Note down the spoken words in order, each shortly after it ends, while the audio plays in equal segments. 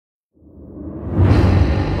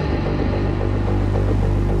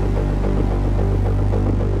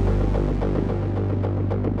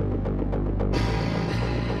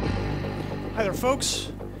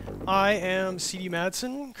folks. I am C.D.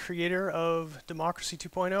 Madsen, creator of Democracy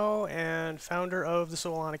 2.0 and founder of the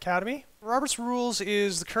Solon Academy. Robert's Rules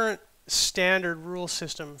is the current standard rule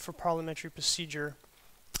system for parliamentary procedure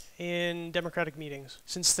in democratic meetings.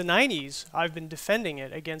 Since the 90s, I've been defending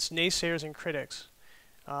it against naysayers and critics.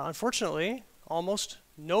 Unfortunately, almost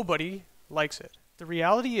nobody likes it. The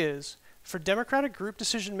reality is, for democratic group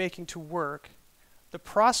decision-making to work, the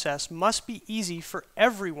process must be easy for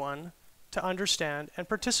everyone to understand and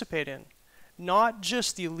participate in, not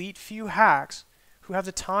just the elite few hacks who have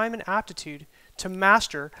the time and aptitude to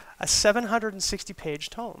master a 760-page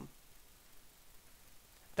tome.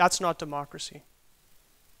 That's not democracy.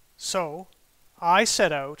 So, I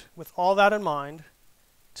set out, with all that in mind,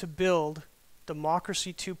 to build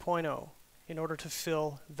Democracy 2.0 in order to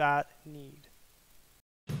fill that need.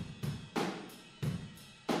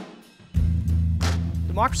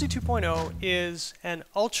 Democracy 2.0 is an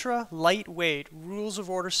ultra-lightweight rules of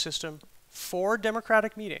order system for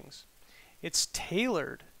democratic meetings. It's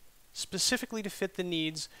tailored specifically to fit the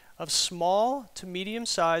needs of small to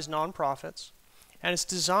medium-sized nonprofits, and it's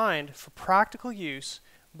designed for practical use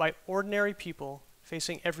by ordinary people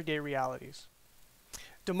facing everyday realities.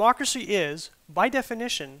 Democracy is, by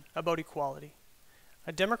definition, about equality.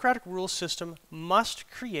 A democratic rules system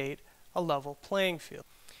must create a level playing field.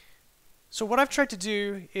 So what I've tried to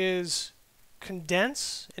do is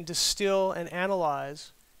condense and distill and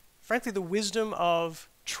analyze, frankly, the wisdom of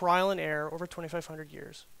trial and error over 2,500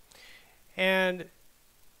 years. And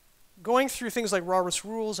going through things like Robert's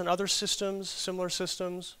Rules and other systems, similar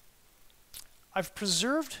systems, I've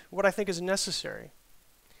preserved what I think is necessary.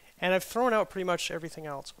 And I've thrown out pretty much everything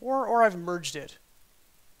else. Or I've merged it,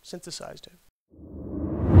 synthesized it.